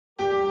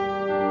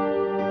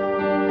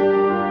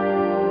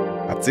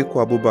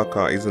Atiku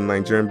Abubakar is a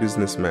Nigerian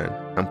businessman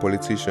and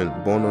politician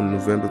born on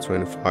November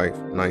 25,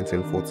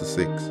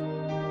 1946.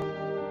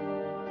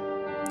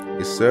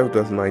 He served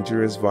as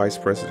Nigeria's vice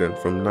president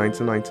from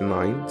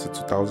 1999 to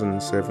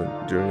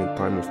 2007 during the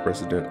time of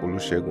President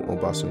Olusegun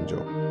Obasanjo.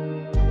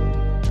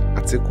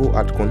 Atiku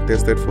had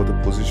contested for the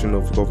position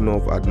of governor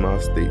of Adamawa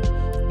State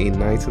in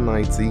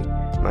 1990,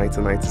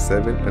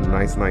 1997 and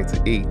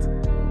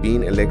 1998,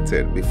 being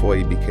elected before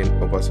he became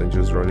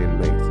Obasanjo's running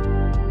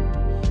mate.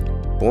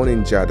 Born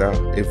in Jada,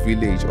 a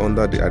village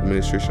under the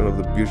administration of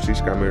the British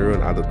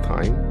Cameroon at the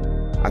time,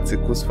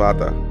 Atiku's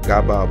father,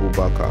 Garba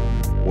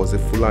Abubakar, was a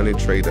Fulani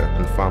trader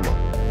and farmer,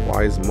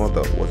 while his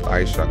mother was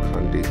Aisha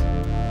Kande.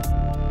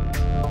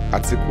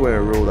 Atiku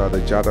enrolled at the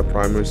Jada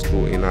Primary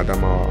School in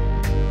Adamawa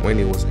when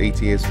he was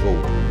 8 years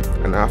old,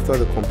 and after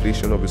the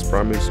completion of his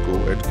primary school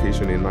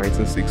education in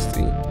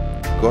 1960,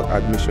 got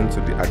admission to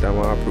the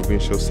Adamawa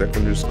Provincial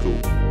Secondary School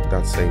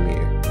that same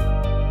year.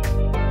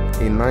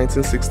 In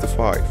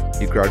 1965,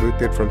 he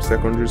graduated from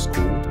secondary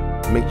school,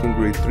 making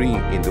grade 3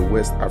 in the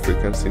West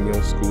African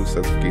Senior School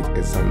Certificate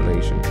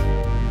examination.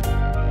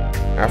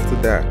 After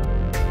that,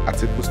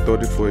 Atiku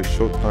studied for a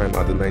short time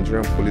at the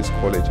Nigerian Police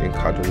College in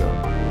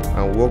Kaduna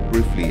and worked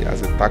briefly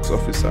as a tax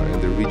officer in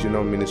the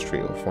Regional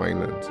Ministry of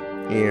Finance.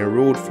 He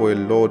enrolled for a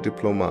law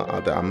diploma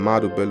at the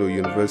Ahmadu Bello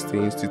University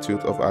Institute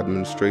of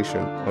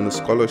Administration on a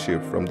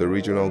scholarship from the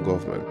regional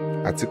government.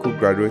 Atiku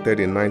graduated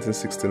in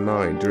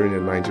 1969 during the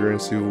Nigerian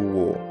Civil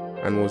War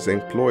and was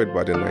employed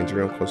by the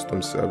Nigerian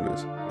Customs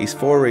Service. His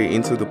foray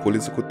into the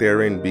political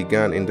terrain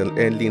began in the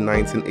early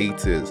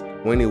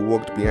 1980s when he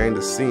worked behind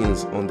the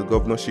scenes on the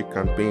governorship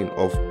campaign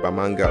of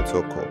Bamanga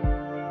Toko.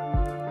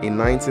 In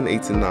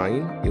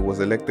 1989, he was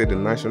elected the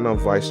National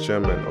Vice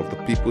Chairman of the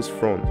People's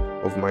Front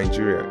of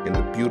Nigeria in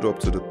the build-up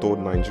to the Third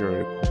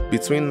Nigerian Republic.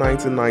 Between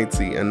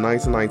 1990 and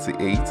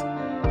 1998,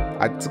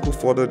 Atiku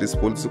furthered his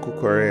political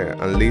career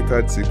and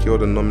later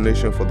secured a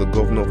nomination for the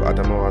governor of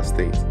Adamawa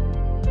State.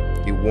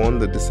 He won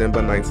the December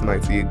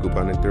 1998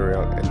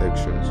 gubernatorial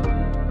elections.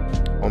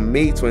 On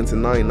May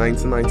 29,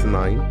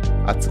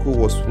 1999, Atiku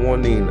was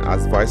sworn in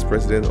as Vice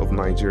President of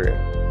Nigeria.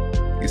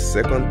 His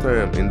second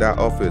term in that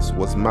office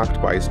was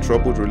marked by his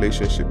troubled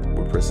relationship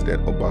with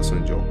President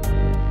Obasanjo.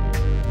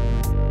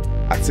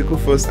 Atiku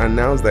first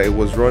announced that he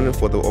was running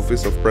for the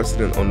office of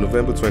President on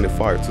November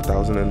 25,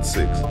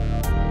 2006.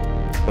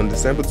 On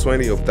December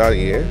 20 of that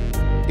year,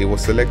 he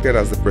was selected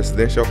as the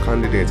presidential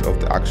candidate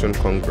of the Action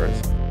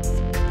Congress.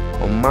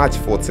 On March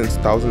 14,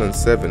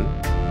 2007,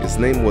 his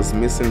name was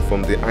missing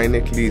from the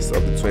INEC list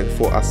of the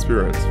 24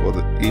 aspirants for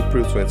the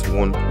April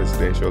 21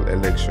 presidential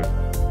election.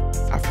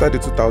 After the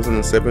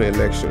 2007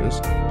 elections,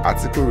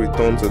 Atiku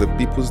returned to the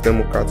People's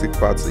Democratic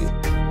Party,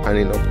 and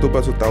in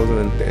October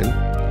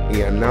 2010,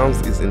 he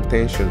announced his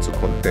intention to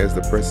contest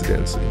the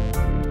presidency.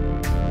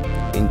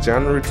 In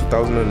January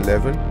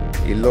 2011,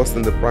 he lost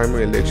in the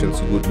primary election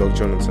to Goodluck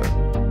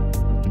Jonathan.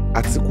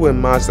 Atiku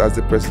emerged as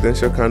the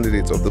presidential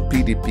candidate of the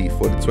PDP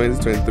for the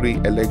 2023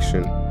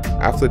 election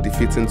after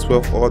defeating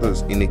 12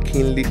 others in a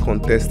keenly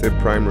contested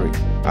primary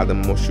at the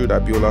Moshood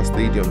Abiola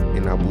Stadium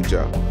in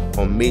Abuja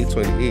on May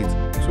 28,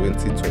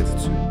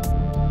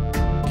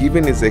 2022.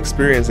 Given his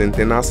experience and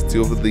tenacity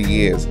over the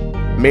years,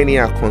 many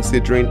are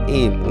considering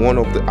him one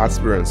of the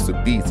aspirants to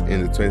beat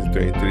in the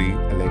 2023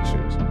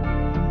 elections.